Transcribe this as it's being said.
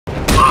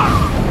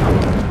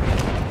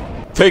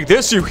Take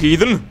this, you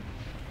heathen!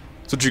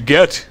 That's what you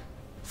get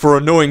for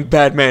annoying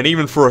Batman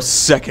even for a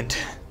second.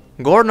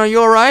 Gordon, are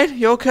you alright?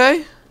 You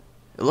okay?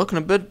 You're looking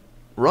a bit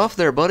rough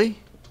there, buddy.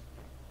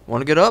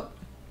 Wanna get up?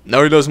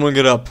 No, he doesn't want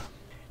to get up.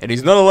 And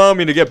he's not allowing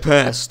me to get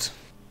past.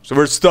 So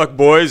we're stuck,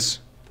 boys.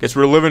 Guess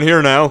we're living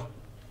here now.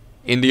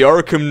 In the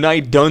Arkham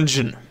Knight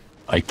dungeon.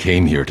 I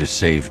came here to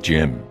save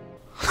Jim.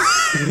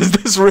 Is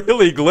this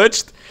really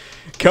glitched?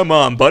 Come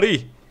on,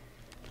 buddy.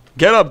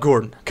 Get up,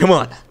 Gordon. Come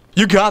on.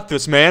 You got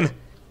this, man.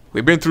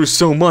 We've been through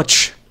so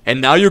much. And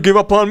now you give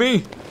up on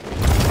me?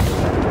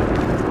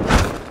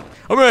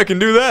 I mean, I can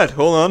do that.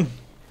 Hold on.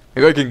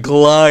 Maybe I can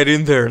glide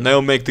in there and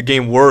that'll make the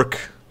game work.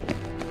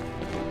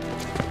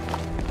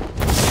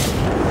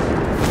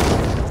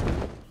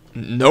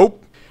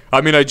 Nope.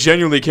 I mean, I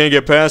genuinely can't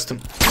get past him.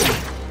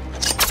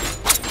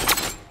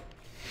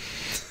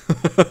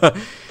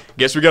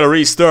 Guess we gotta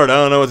restart. I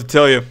don't know what to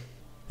tell you.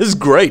 This is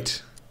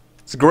great.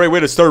 It's a great way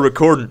to start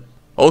recording.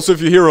 Also,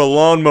 if you hear a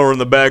lawnmower in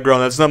the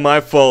background, that's not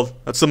my fault.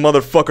 That's some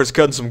motherfuckers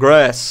cutting some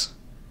grass.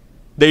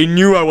 They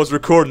knew I was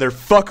recording. They're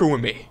fucking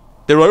with me.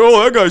 They were like,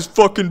 oh, that guy's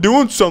fucking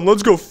doing something.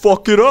 Let's go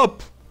fuck it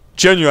up.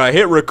 Genuine, I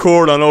hit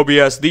record on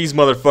OBS. These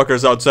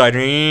motherfuckers outside.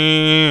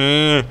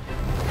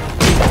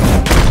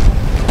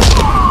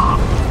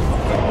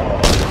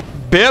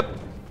 Bip.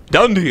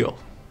 Done deal.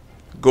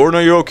 Gordon,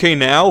 are you okay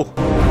now?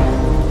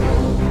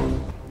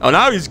 Oh,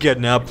 now he's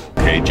getting up.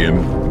 Hey, Jim.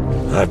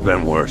 I've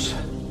been worse.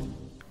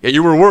 Yeah,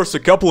 you were worse a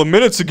couple of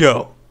minutes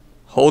ago.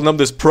 Holding up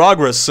this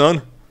progress,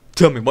 son.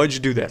 Tell me, why'd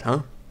you do that,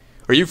 huh?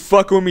 Are you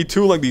fucking with me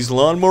too like these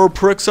lawnmower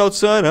pricks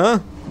outside, huh?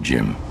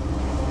 Jim,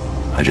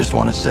 I just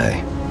want to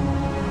say,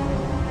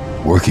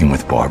 working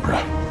with Barbara,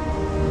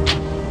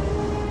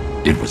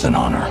 it was an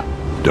honor.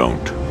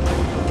 Don't.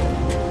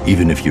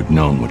 Even if you'd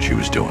known what she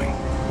was doing,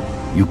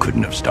 you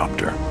couldn't have stopped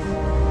her.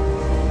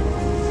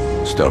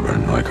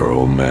 Stubborn like her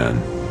old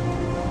man.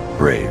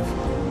 Brave.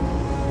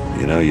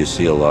 You know, you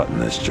see a lot in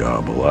this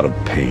job. A lot of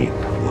pain,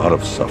 a lot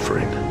of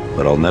suffering.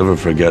 But I'll never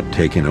forget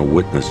taking a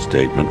witness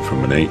statement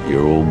from an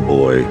 8-year-old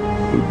boy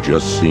who'd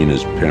just seen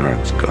his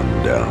parents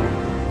gunned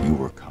down. You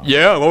were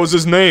Yeah, what was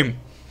his name?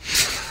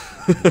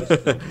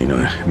 You know,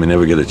 I may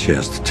never get a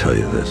chance to tell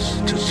you this,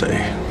 to say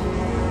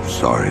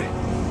sorry.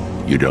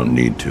 You don't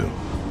need to.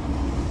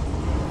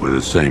 We're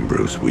the same,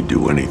 Bruce. We'd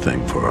do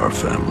anything for our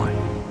family.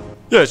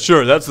 Yeah,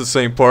 sure, that's the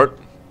same part.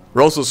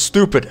 We're also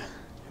stupid.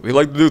 We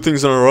like to do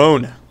things on our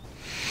own.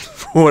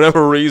 For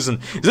whatever reason.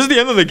 Is this the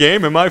end of the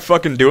game? Am I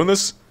fucking doing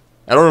this?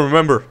 I don't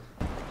remember.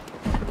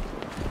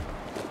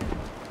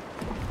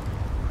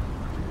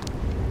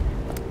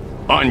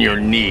 On your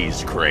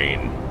knees,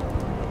 Crane.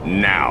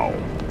 Now.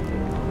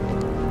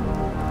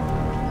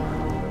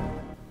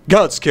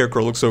 God,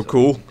 Scarecrow looks so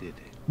cool.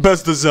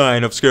 Best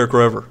design of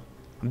Scarecrow ever.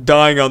 I'm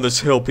dying on this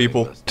hill,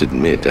 people. Must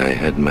admit I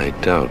had my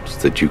doubts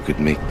that you could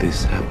make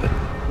this happen.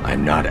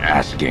 I'm not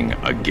asking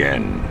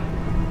again.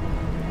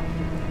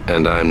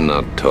 And I'm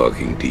not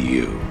talking to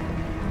you.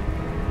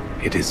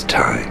 It is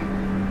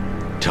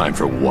time. Time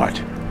for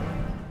what?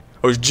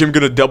 Oh, is Jim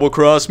gonna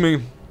double-cross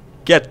me?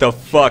 Get the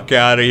fuck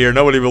out of here.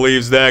 Nobody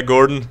believes that,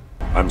 Gordon.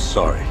 I'm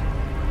sorry.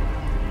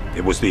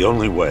 It was the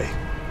only way.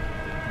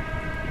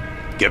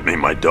 Get me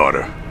my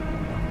daughter.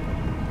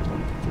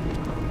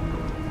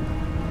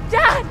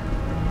 Dad!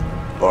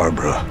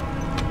 Barbara.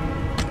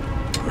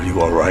 Are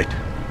you alright?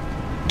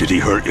 Did he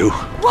hurt you?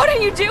 What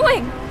are you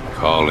doing?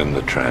 Call in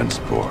the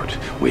transport.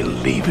 We're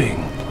leaving.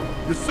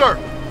 Yes, sir.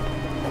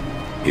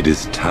 It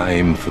is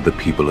time for the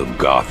people of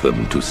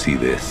Gotham to see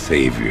their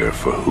savior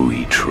for who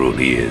he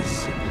truly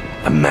is.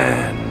 A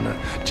man,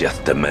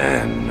 just a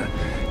man,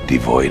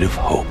 devoid of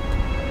hope,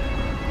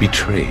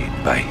 betrayed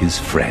by his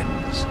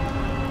friends,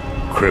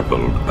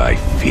 crippled by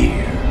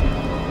fear.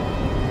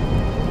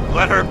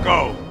 Let her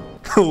go.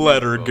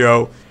 Let her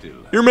go.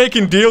 You're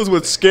making deals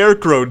with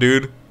Scarecrow,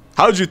 dude.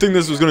 How'd you think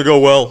this was gonna go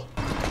well?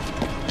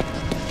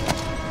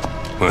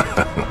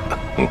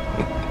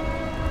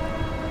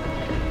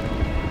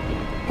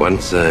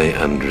 Once I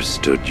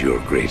understood your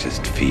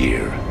greatest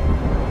fear,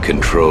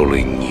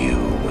 controlling you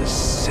was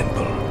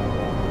simple.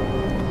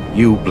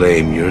 You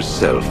blame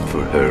yourself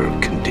for her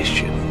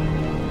condition.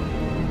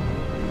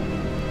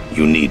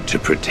 You need to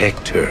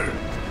protect her,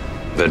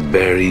 but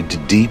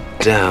buried deep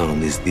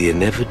down is the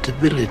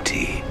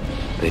inevitability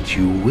that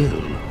you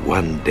will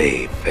one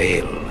day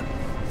fail.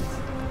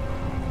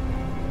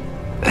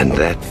 And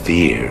that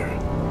fear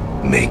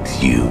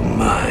makes you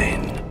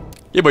mine.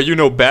 Yeah, but you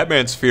know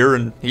Batman's fear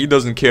and he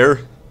doesn't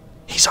care.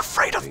 He's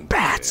afraid of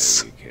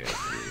bats.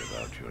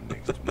 About your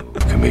next move,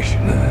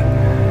 Commissioner.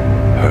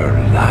 Her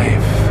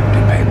life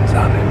depends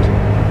on it.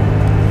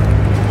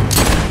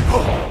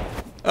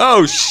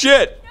 Oh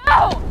shit!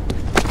 No!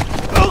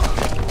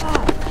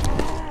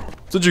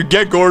 That's what you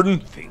get,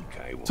 Gordon.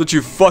 That's what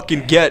you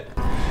fucking get.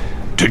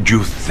 Did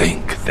you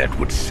think that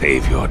would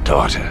save your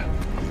daughter?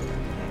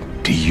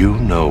 Do you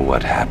know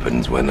what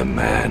happens when a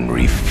man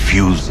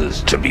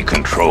refuses to be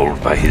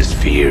controlled by his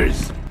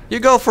fears? You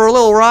go for a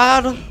little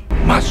ride?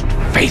 Must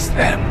face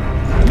them.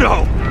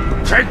 No!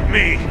 Take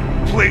me!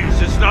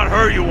 Please, it's not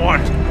her you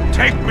want.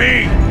 Take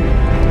me!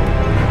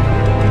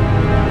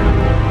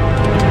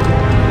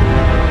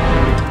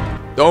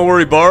 Don't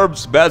worry,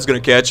 Barbs. Bad's gonna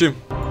catch you.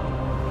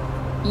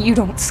 You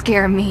don't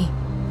scare me.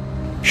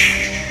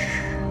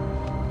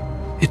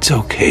 It's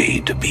okay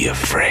to be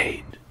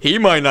afraid. He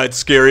might not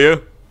scare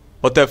you,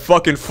 but that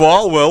fucking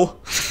fall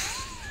will.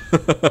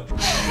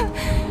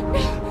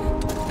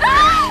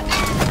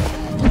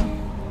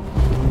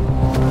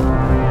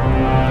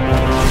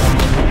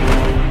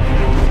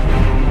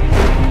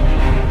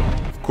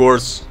 Of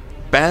course,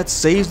 Bat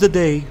saves the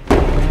day.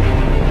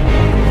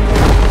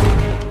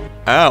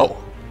 Ow.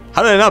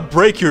 How did I not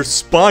break your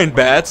spine,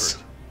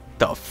 Bats?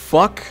 The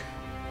fuck?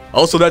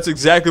 Also, that's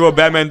exactly what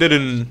Batman did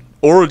in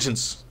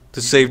Origins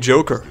to save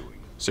Joker.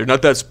 So you're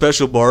not that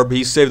special, Barb.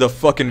 He saved a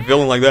fucking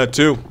villain like that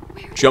too.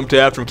 Jumped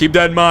after him. Keep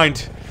that in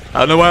mind. I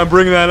don't know why I'm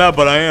bringing that up,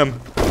 but I am.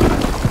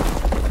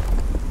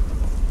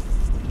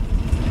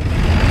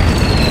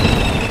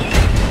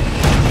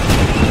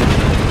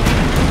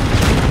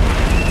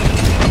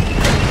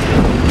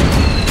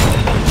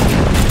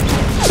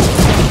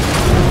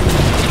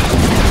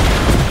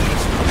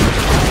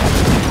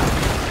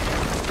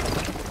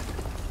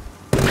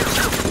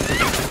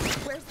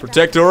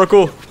 Protect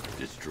Oracle?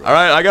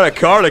 Alright, I got a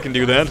car that can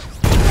do that.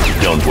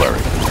 Don't worry.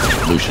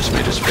 Lucius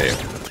made us fair.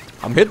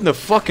 I'm hitting the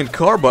fucking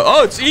car button.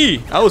 Oh, it's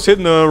E! I was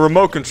hitting the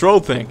remote control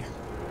thing.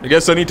 I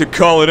guess I need to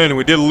call it in.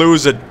 We did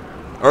lose it.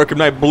 Arkham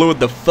Knight blew it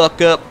the fuck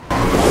up.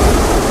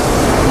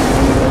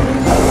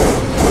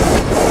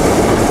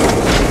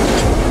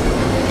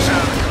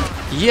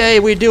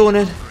 Yay, we doing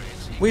it.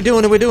 We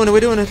doing it, we doing it,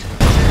 we doing it.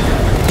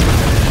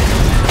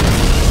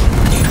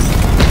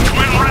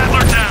 Twin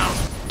Rattler down.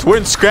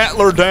 Twin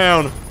Scrattler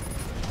down.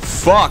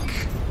 Fuck.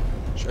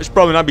 I should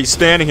probably not be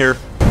standing here.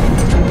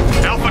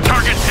 Alpha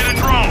target's hit a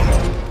drone.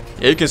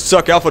 Yeah, you can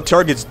suck Alpha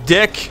Target's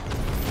dick.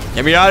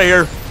 Get me out of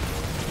here.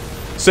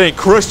 This ain't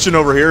Christian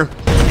over here.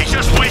 He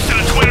just wasted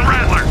a Twin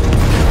Rattler.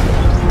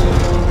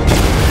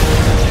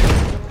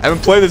 I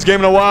haven't played this game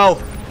in a while.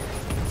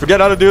 Forget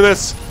how to do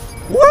this.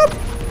 Whoop!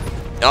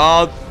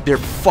 Oh, they're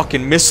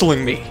fucking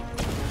missiling me.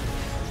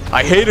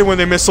 I hate it when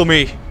they missile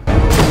me.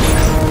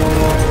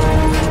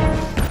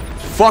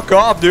 Fuck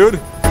off, dude.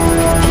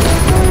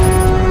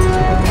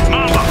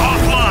 Mamba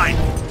offline.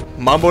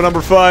 Mambo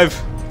number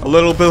 5. A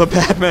little bit of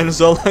Batman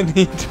is all I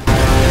need.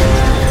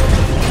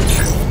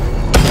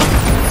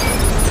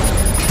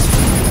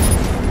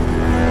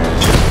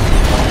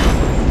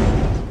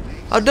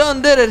 I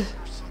done did it.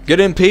 Get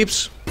in,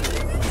 peeps.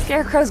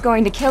 Scarecrow's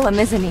going to kill him,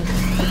 isn't he?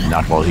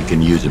 Not while he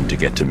can use him to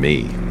get to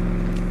me.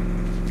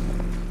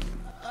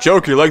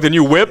 Joker, you like the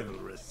new whip?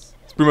 It's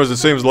pretty much the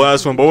same as the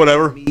last one, but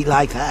whatever. Be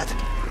like that?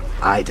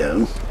 I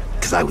don't,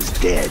 because I was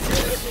dead.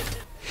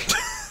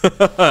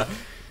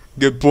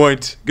 Good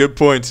point, good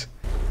point.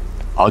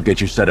 I'll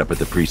get you set up at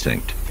the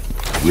precinct.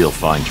 We'll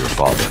find your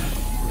father.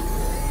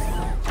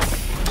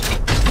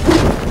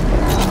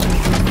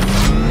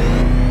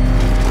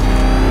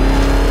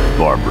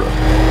 Barbara,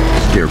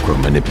 Scarecrow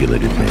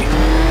manipulated me.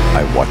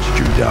 I watched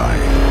you die.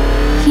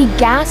 He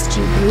gassed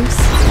you,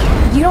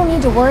 Bruce. You don't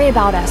need to worry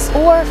about us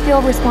or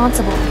feel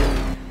responsible.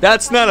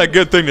 That's not a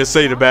good thing to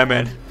say to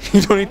Batman.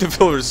 You don't need to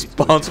feel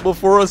responsible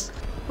for us?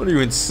 What are you,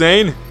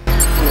 insane?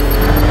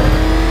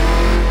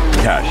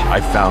 Cash, I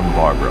found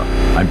Barbara.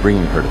 I'm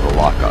bringing her to the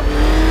lockup.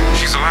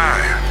 She's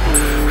alive.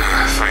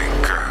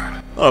 Thank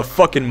God. Oh,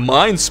 fucking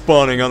mind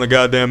spawning on the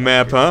goddamn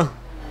map, huh?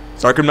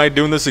 Is Arkham Knight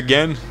doing this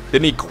again?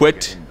 Didn't he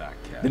quit?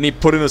 Didn't he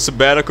put in a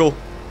sabbatical?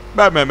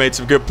 Batman made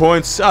some good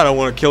points. I don't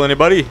want to kill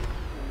anybody.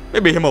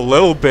 Maybe him a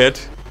little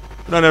bit.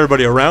 But not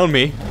everybody around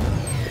me.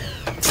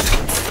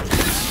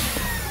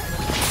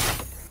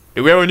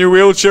 Do we have a new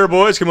wheelchair,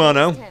 boys? Come on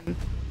now.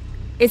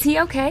 Is he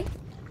okay?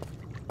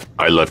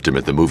 I left him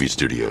at the movie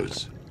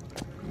studios.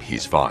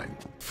 He's fine.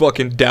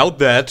 Fucking doubt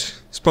that.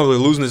 He's probably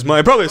losing his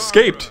mind. Probably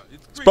escaped.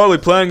 He's probably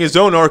planning his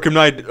own Arkham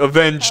Knight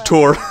Avenge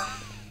tour.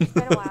 It's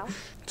been a while.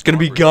 It's gonna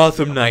be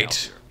Gotham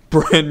Knight.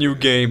 Brand new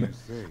game.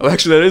 Oh,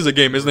 actually, that is a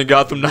game, isn't it?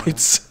 Gotham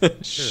Knights.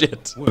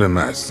 Shit. What am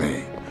I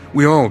saying?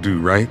 We all do,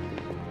 right?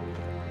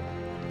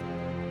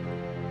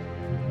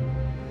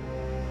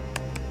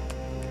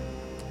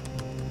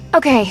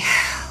 Okay,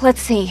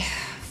 let's see.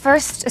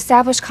 First,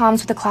 establish comms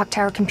with the clock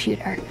tower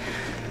computer.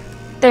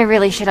 They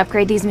really should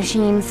upgrade these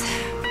machines.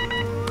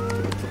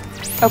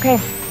 Okay,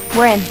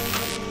 we're in.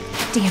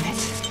 Damn it.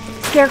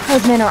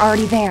 Scarecrow's men are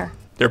already there.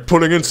 They're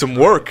putting in some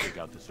work.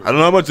 I don't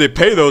know how much they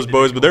pay those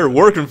boys, but they're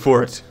working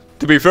for it.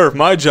 To be fair, if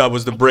my job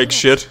was to break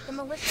shit,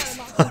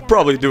 I'd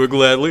probably do it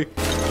gladly.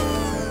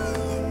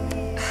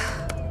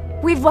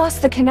 We've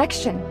lost the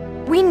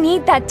connection. We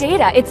need that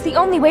data. It's the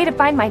only way to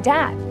find my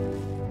dad.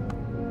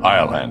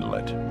 I'll handle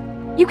it.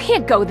 You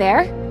can't go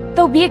there.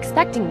 They'll be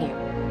expecting you.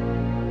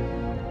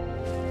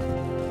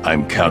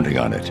 I'm counting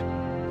on it.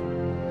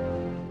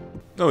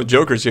 Oh,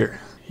 Joker's here.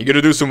 You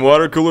gonna do some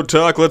water cooler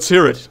talk? Let's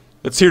hear it.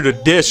 Let's hear the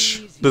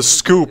dish, the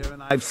scoop.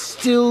 I've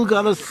still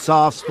got a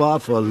soft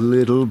spot for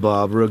little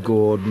Barbara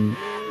Gordon.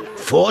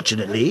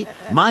 Fortunately,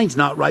 mine's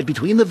not right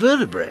between the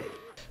vertebrae.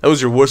 That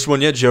was your worst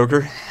one yet,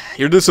 Joker.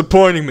 You're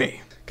disappointing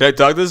me. Can I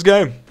talk to this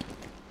guy?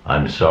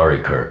 I'm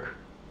sorry, Kirk,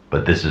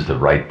 but this is the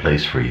right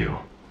place for you.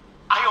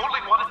 I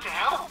only wanted to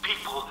help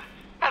people.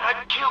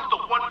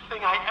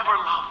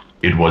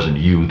 It wasn't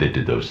you that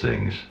did those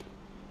things.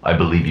 I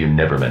believe you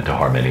never meant to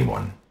harm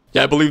anyone.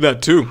 Yeah, I believe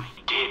that too.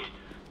 I did.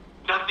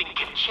 Nothing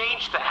can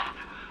change that.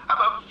 I'm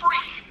a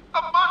freak,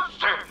 a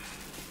monster.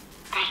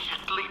 They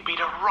should leave me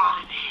to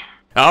rot in here.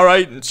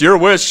 Alright, it's your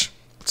wish.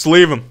 Let's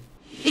leave him.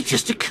 It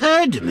just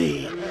occurred to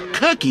me.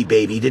 Kirky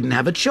Baby didn't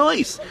have a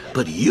choice,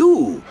 but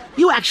you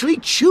actually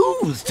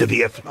choose to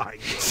be a flying.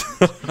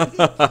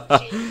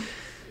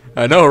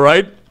 I know,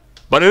 right?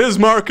 But it is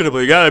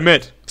marketable, you gotta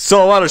admit.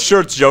 Sell a lot of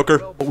shirts, Joker.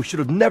 But we should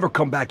have never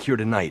come back here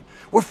tonight.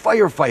 We're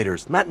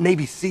firefighters, not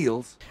Navy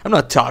SEALs. I'm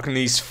not talking to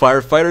these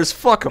firefighters,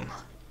 fuck them.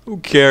 Who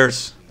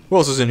cares? Who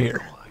else is in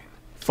here?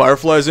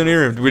 Firefly's in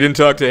here, we didn't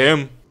talk to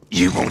him.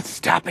 You won't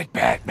stop it,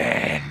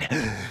 Batman.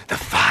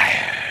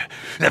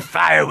 The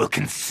fire will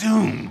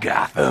consume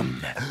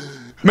Gotham.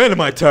 Man, am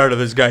I tired of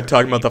this guy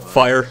talking about the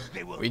fire.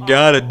 We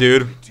got it,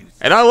 dude.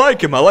 And I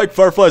like him, I like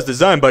Firefly's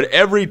design, but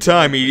every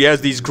time he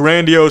has these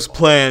grandiose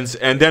plans,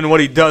 and then what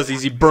he does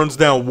is he burns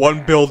down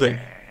one building.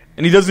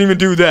 And he doesn't even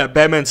do that,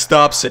 Batman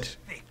stops it.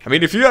 I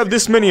mean, if you have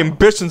this many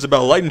ambitions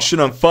about lighting shit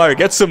on fire,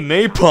 get some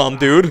napalm,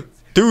 dude.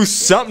 Do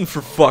something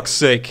for fuck's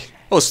sake.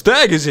 Oh,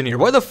 Stag is in here,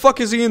 why the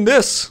fuck is he in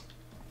this?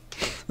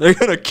 They're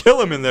gonna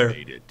kill him in there.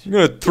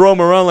 You're gonna throw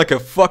him around like a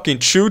fucking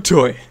chew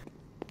toy.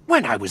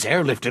 When I was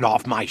airlifted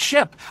off my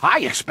ship, I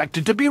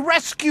expected to be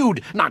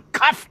rescued, not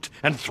cuffed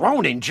and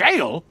thrown in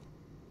jail.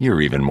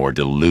 You're even more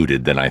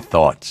deluded than I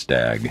thought,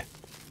 Stag.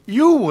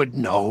 You would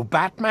know,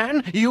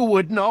 Batman. You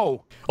would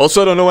know.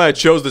 Also, I don't know why I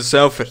chose this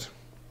outfit.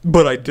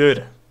 But I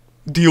did.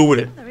 Deal with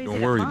it.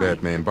 Don't worry,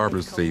 Batman.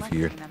 Barbara's safe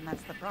here.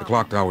 The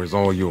clock tower is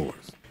all yours.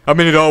 I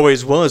mean, it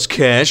always was,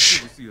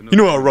 Cash. You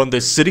know I'll run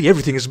this city.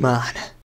 Everything is mine.